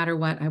what, no matter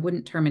what, I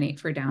wouldn't terminate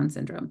for Down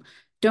syndrome.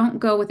 Don't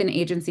go with an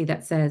agency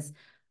that says,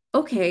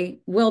 okay,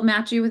 we'll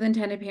match you with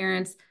intended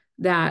parents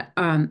that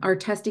are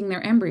testing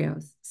their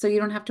embryos. So you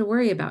don't have to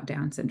worry about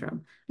Down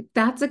syndrome.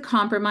 That's a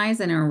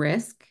compromise and a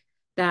risk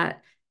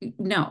that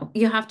no,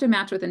 you have to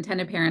match with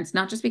intended parents,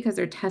 not just because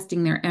they're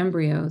testing their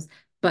embryos,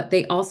 but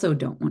they also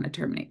don't want to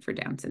terminate for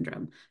Down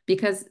syndrome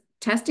because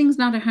testing's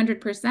not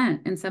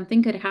 100% and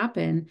something could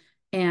happen.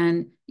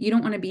 And you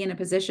don't want to be in a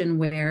position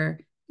where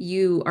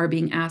you are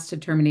being asked to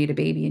terminate a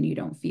baby and you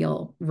don't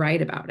feel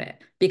right about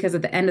it. Because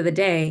at the end of the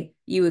day,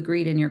 you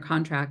agreed in your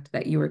contract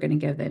that you were going to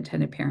give the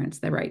intended parents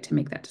the right to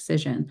make that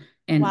decision.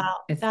 And Wow,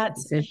 it's a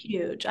that's decision.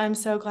 huge. I'm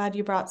so glad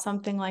you brought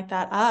something like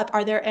that up.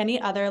 Are there any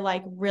other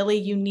like really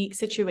unique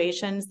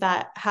situations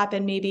that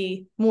happen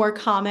maybe more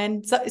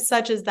common,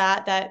 such as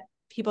that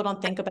people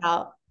don't think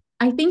about?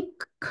 I think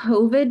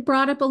COVID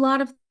brought up a lot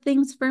of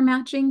things for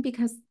matching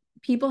because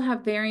people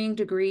have varying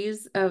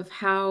degrees of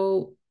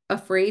how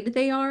afraid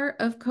they are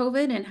of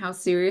COVID and how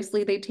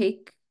seriously they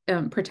take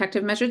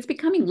protective measures. It's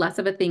becoming less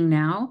of a thing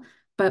now,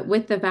 But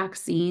with the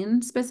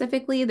vaccine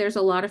specifically, there's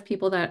a lot of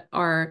people that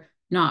are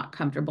not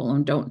comfortable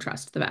and don't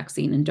trust the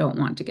vaccine and don't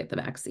want to get the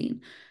vaccine.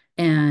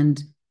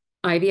 And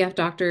IVF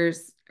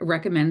doctors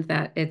recommend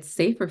that it's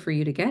safer for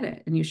you to get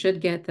it and you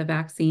should get the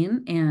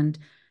vaccine. And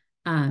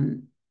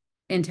um,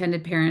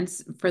 intended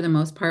parents, for the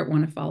most part,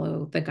 want to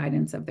follow the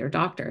guidance of their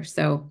doctor.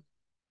 So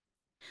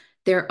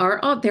there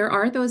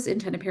are those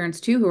intended parents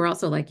too who are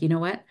also like, you know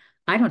what?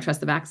 I don't trust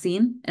the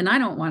vaccine and I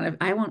don't want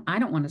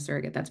a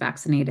surrogate that's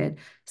vaccinated.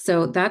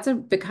 So that's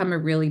become a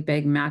really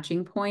big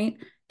matching point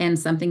and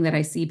something that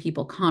I see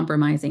people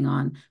compromising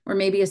on, or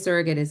maybe a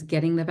surrogate is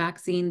getting the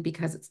vaccine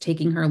because it's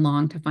taking her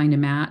long to find a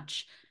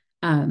match.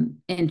 And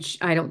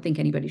I don't think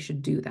anybody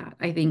should do that.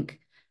 I think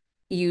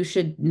you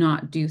should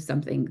not do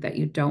something that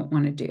you don't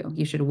want to do.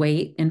 You should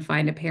wait and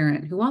find a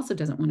parent who also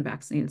doesn't want a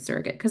vaccinated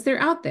surrogate because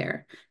they're out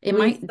there. It We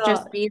might saw,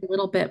 just be a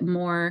little bit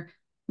more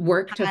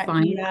work to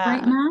find that right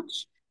yeah.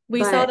 match.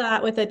 We saw But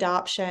that with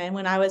adoption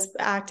when I was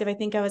active. I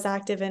think I was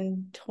active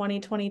in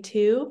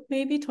 2022,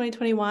 maybe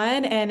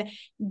 2021. And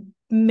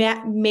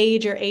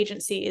major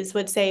agencies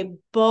would say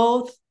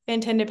both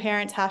intended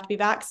parents have to be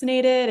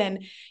vaccinated.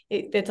 And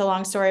it's a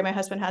long story. My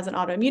husband has an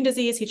autoimmune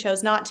disease. He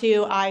chose not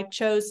to. I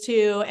chose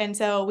to. And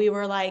so we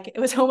were like, it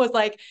was almost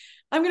like,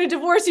 I'm going to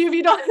divorce you if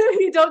you don't if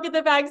you don't get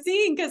the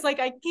vaccine, because like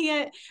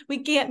we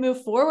can't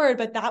move forward.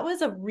 But that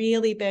was a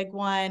really big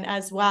one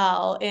as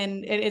well,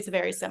 and it's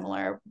very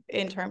similar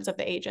in terms of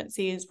the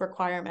agency's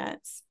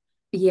requirements.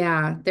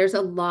 yeah, there's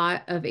a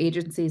lot of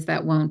agencies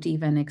that won't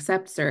even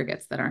accept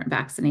surrogates that aren't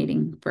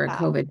vaccinating for Wow.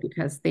 COVID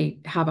because they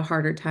have a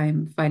harder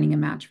time finding a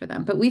match for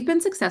them. But we've been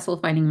successful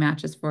finding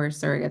matches for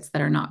surrogates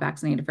that are not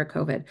vaccinated for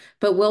COVID.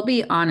 But we'll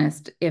be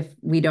honest, if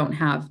we don't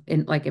have,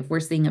 like if we're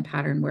seeing a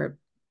pattern where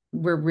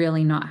we're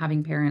really not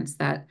having parents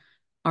that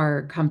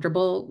are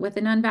comfortable with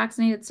an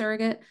unvaccinated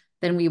surrogate,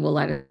 then we will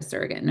let a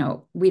surrogate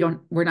know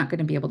we're not going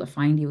to be able to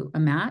find you a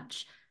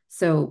match.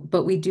 So,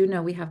 but we do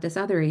know we have this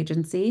other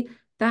agency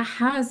that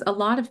has a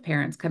lot of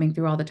parents coming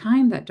through all the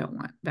time that don't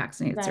want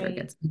vaccinated Right.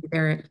 surrogates.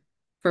 They're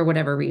for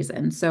whatever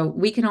reason. So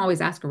we can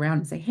always ask around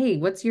and say, hey,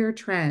 what's your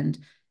trend?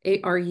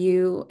 Are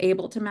you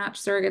able to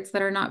match surrogates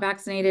that are not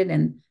vaccinated?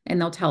 And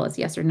they'll tell us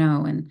yes or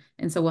no.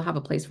 And so we'll have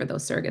a place for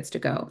those surrogates to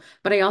go.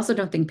 But I also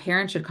don't think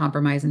parents should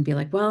compromise and be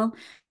like, well,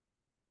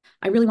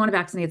 I really want a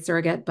vaccinated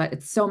surrogate, but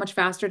it's so much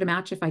faster to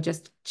match if I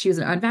just choose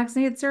an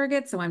unvaccinated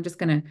surrogate. So I'm just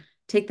going to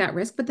take that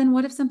risk. But then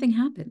what if something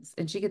happens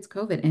and she gets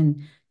COVID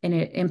and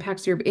it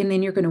impacts and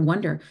then you're going to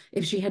wonder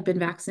if she had been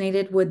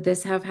vaccinated, would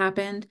this have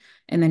happened?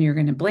 And then you're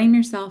going to blame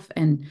yourself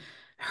and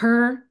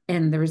her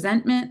and the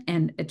resentment,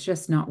 and it's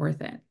just not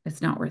worth it.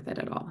 It's not worth it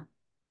at all.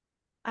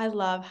 I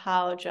love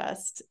how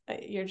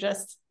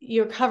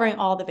you're covering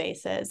all the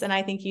bases. And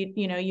I think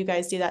you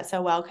guys do that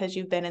so well because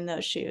you've been in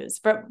those shoes,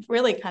 but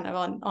really kind of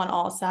on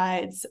all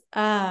sides.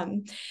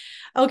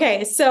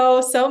 Okay,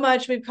 so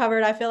much we've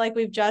covered. I feel like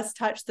we've just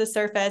touched the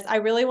surface. I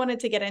really wanted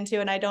to get into,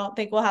 and I don't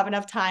think we'll have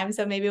enough time,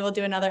 so maybe we'll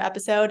do another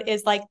episode,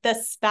 is like the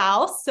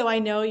spouse. So I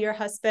know your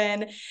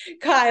husband,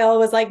 Kyle,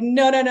 was like,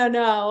 no, no, no,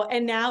 no.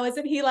 And now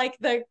isn't he like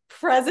the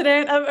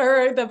president of,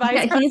 or the vice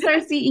Yeah, he's our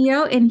president?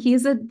 CEO and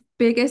he's a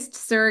biggest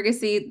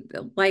surrogacy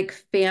like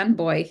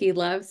fanboy. He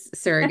loves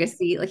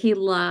surrogacy. Like he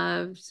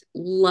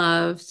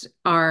loved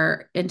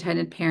our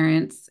intended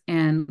parents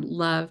and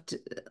loved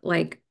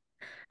like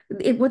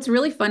what's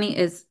really funny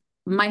is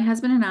my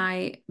husband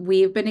and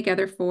we've been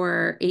together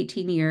for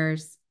 18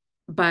 years,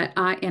 but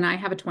I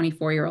have a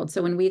 24-year-old.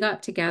 So when we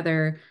got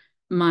together,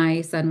 my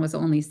son was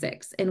only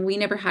 6 and we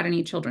never had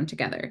any children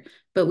together.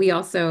 But we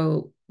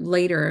also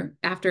later,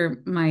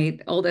 after my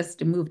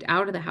oldest moved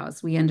out of the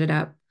house, we ended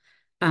up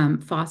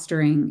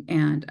fostering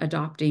and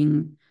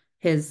adopting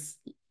his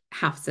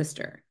half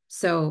sister.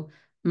 So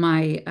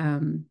my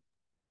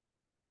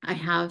I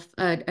have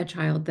a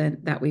child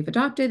that we've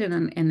adopted,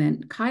 and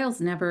then Kyle's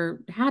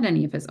never had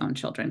any of his own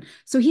children,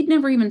 so he'd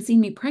never even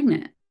seen me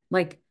pregnant,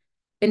 like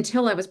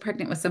until I was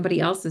pregnant with somebody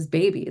else's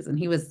babies, and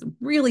he was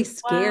really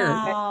scared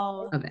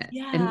Wow. of it,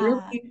 and Yeah.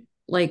 really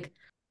like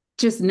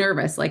just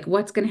nervous, like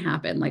what's going to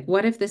happen? Like,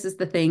 what if this is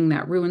the thing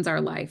that ruins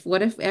our life?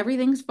 What if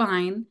everything's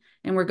fine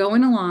and we're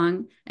going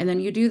along, and then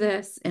you do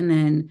this, and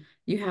then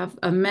you have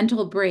a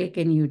mental break,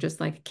 and you just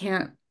like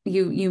can't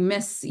you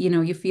miss,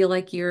 you feel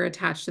like you're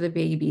attached to the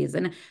babies.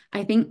 And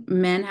I think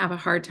men have a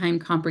hard time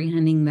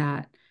comprehending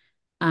that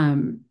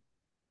um,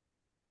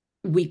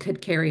 we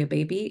could carry a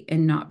baby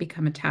and not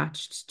become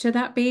attached to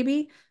that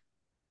baby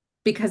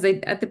because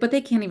but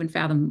they can't even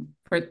fathom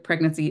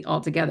pregnancy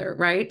altogether,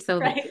 right? So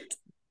that Right.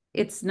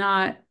 it's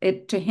not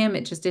it to him,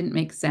 it just didn't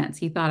make sense.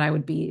 He thought I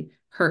would be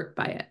hurt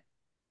by it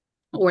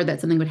or that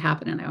something would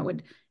happen and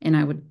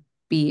I would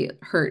be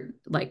hurt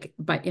like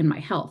by in my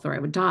health or I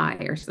would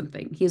die or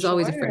something. He's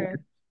always afraid of Sure.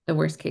 the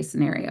worst case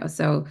scenario.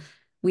 So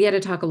we had to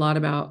talk a lot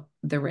about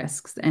the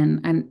risks and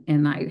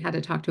I had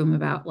to talk to him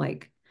about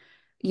like,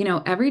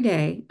 every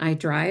day I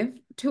drive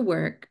to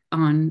work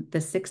on the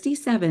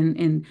 67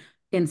 in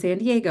in San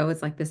Diego,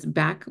 it's like this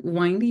back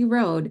windy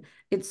road.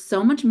 It's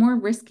so much more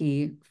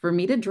risky for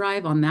me to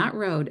drive on that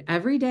road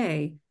every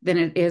day than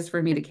it is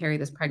for me to carry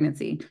this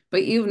pregnancy.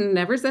 But you've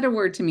never said a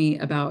word to me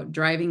about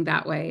driving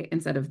that way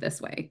instead of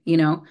this way, you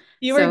know?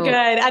 You were good So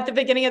at the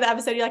beginning of the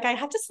episode. You're like, I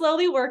have to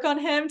slowly work on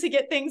him to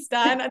get things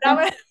done. And that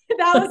was,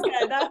 that was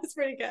good. That was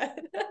pretty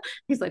good.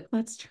 he's like,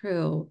 that's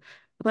true.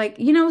 Like,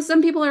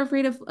 some people are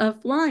afraid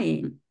of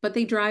flying, but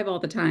they drive all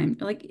the time.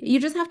 Like,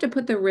 you just have to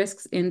put the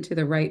risks into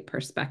the right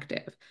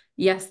perspective.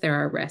 Yes, there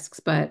are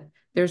risks, but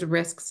there's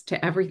risks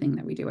to everything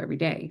that we do every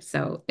day.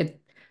 So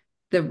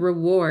the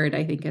reward,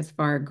 I think, is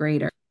far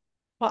greater.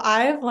 Well,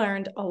 I've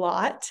learned a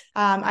lot.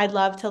 I'd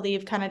love to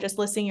leave kind of just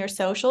listing your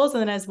socials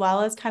and then as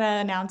well as kind of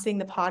announcing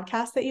the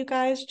podcast that you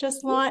guys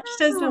just launched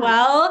as Yeah.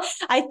 well.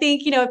 I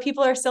think, if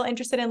people are still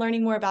interested in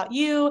learning more about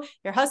you,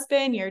 your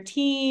husband, your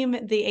team,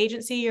 the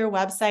agency, your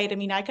website, I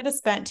mean, I could have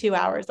spent 2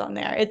 hours on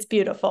there. It's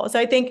beautiful. So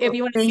I think if Well,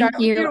 you want to start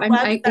thank with you. your I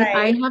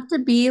website. have to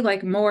be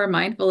like more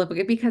mindful of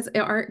it because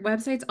our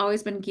website's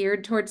always been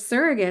geared towards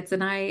surrogates,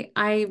 and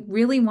I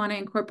really want to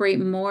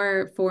incorporate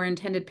more for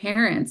intended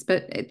parents.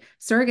 But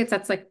surrogates,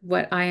 that's like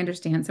what I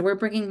understand. So we're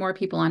bringing more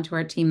people onto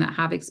our team that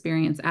have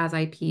experience as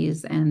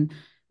IPs and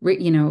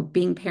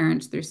being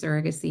parents through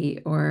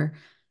surrogacy or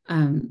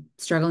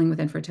struggling with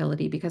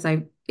infertility because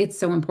it's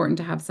so important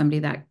to have somebody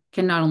that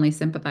can not only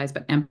sympathize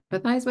but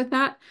empathize with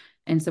that.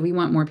 And so we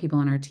want more people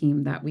on our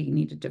team that we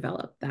need to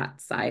develop that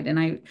side.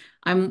 And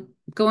I'm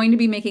going to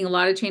be making a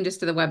lot of changes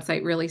to the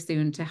website really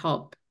soon to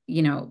help,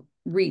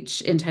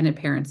 reach intended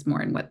parents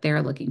more and what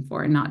they're looking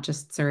for, and not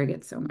just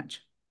surrogates so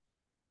much.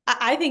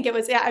 I think it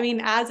was, yeah, I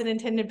mean, as an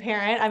intended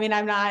parent, I mean,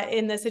 I'm not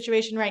in the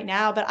situation right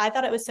now, but I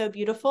thought it was so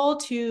beautiful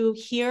to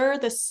hear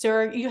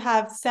you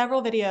have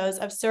several videos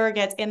of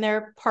surrogates and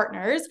their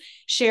partners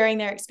sharing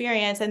their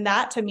experience. And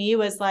that to me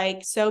was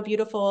like so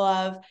beautiful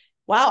of,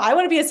 wow, I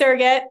want to be a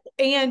surrogate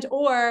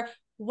or,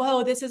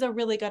 whoa, this is a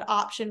really good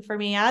option for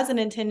me as an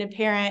intended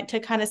parent to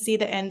kind of see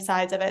the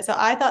insides of it. So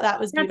I thought that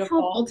was That's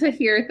helpful beautiful. to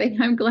hear.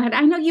 I'm glad.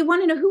 I know you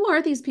want to know who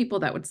are these people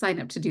that would sign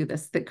up to do the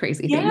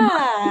crazy thing.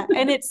 Yeah,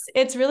 and it's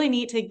really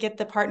neat to get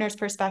the partner's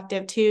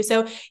perspective too.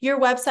 So your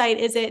website,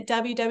 is it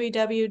Dot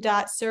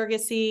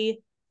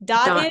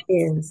www.surrogacy.is.com?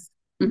 is.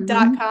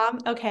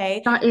 Mm-hmm.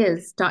 Okay. Dot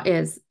is. Oh,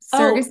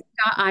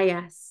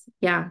 Surrogacy.is.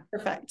 Yeah.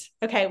 perfect.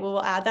 Okay, well,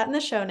 we'll add that in the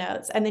show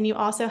notes. And then you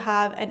also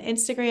have an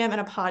Instagram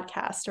and a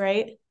podcast,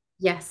 right?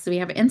 Yes, so we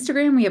have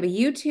Instagram, we have a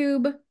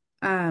YouTube,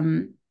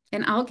 and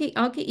I'll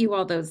get you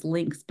all those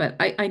links, but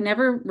I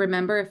never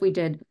remember if we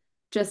did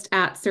just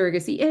at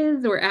surrogacy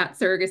is or at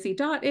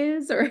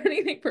surrogacy.is or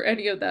anything for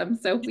any of them.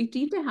 So we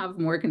need to have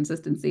more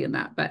consistency in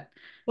that. But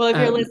Well, if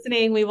you're um,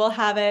 listening, we will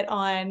have it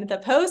on the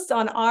post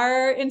on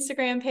our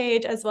Instagram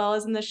page as well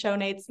as in the show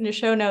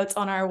notes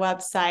on our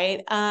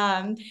website.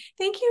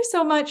 Thank you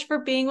so much for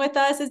being with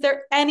us. Is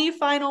there any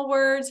final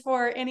words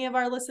for any of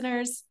our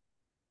listeners?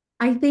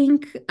 I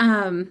think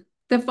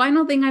the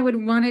final thing I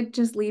would want to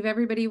just leave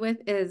everybody with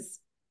is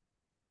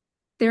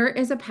there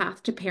is a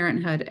path to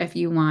parenthood if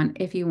you want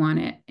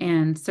it,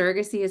 and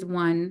surrogacy is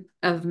one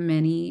of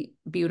many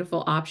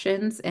beautiful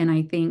options. And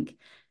I think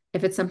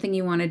if it's something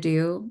you want to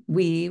do,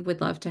 we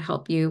would love to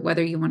help you,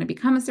 whether you want to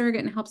become a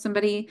surrogate and help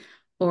somebody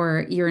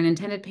or you're an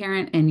intended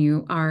parent and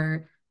you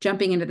are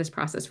jumping into this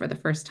process for the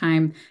first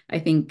time. I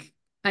think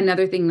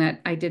another thing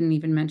that I didn't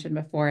even mention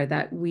before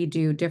that we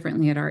do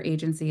differently at our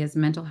agency is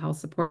mental health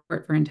support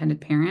for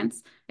intended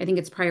parents. I think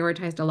it's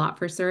prioritized a lot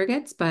for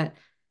surrogates, but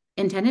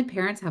intended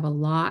parents have a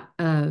lot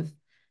of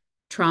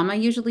trauma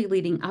usually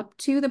leading up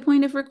to the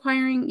point of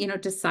requiring,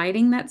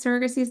 deciding that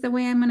surrogacy is the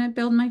way I'm going to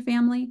build my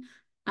family,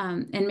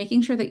 and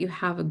making sure that you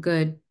have a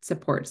good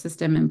support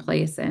system in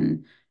place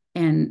and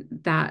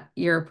that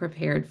you're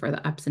prepared for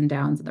the ups and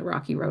downs of the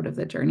rocky road of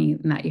the journey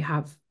and that you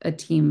have a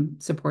team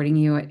supporting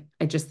you.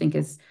 I just think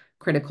is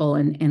critical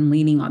and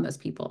leaning on those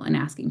people and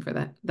asking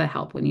for the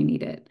help when you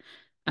need it.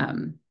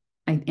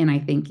 I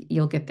think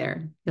you'll get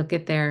there. You'll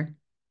get there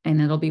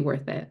and it'll be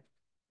worth it.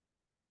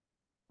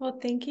 Well,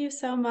 thank you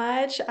so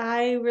much.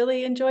 I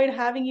really enjoyed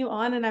having you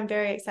on, and I'm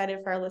very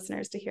excited for our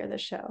listeners to hear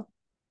this show.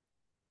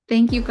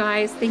 Thank you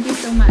guys. Thank you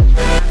so much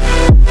for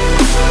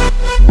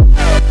having me.